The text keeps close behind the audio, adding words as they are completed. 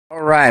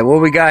Alright,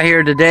 what we got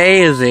here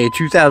today is a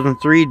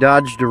 2003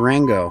 Dodge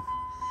Durango.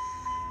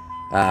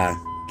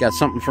 Got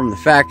something from the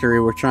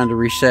factory. We're trying to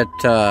reset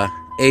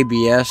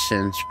ABS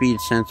and speed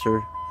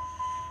sensor.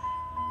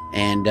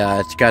 And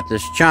it's got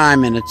this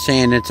chime and it's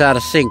saying it's out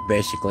of sync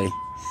basically.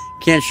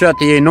 Can't shut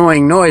the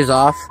annoying noise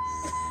off.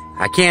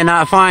 I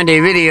cannot find a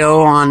video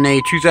on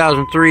a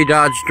 2003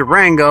 Dodge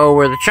Durango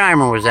where the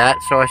chimer was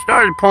at, so I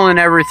started pulling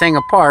everything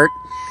apart.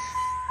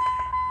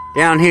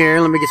 Down here,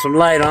 let me get some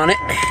light on it.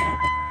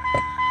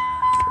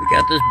 We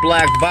got this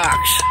black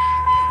box.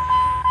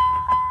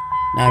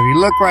 Now if you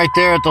look right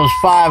there at those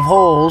 5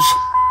 holes,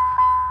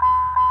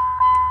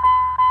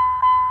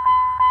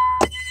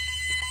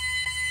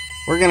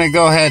 we're going to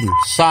go ahead and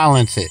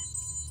silence it.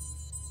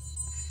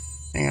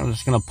 I think I'm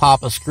just going to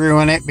pop a screw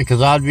in it because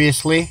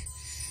obviously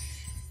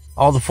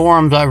all the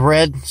forums I've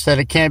read said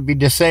it can't be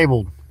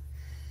disabled.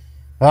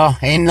 Well,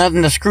 ain't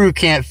nothing the screw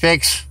can't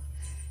fix.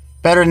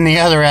 Better than the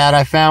other ad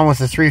I found with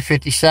the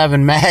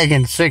 357 mag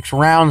and 6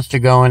 rounds to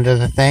go into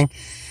the thing.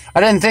 I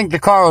didn't think the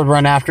car would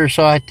run after,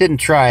 so I didn't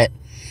try it.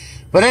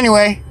 But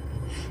anyway,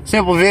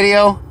 simple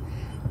video.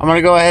 I'm going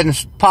to go ahead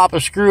and pop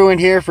a screw in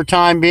here for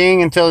time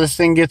being until this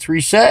thing gets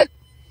reset.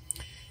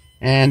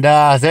 And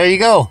there you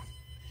go.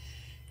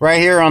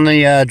 Right here on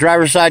the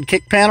driver's side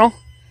kick panel.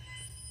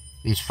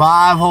 These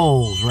 5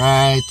 holes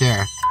right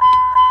there.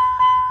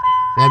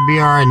 That'd be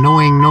our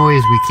annoying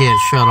noise we can't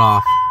shut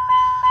off.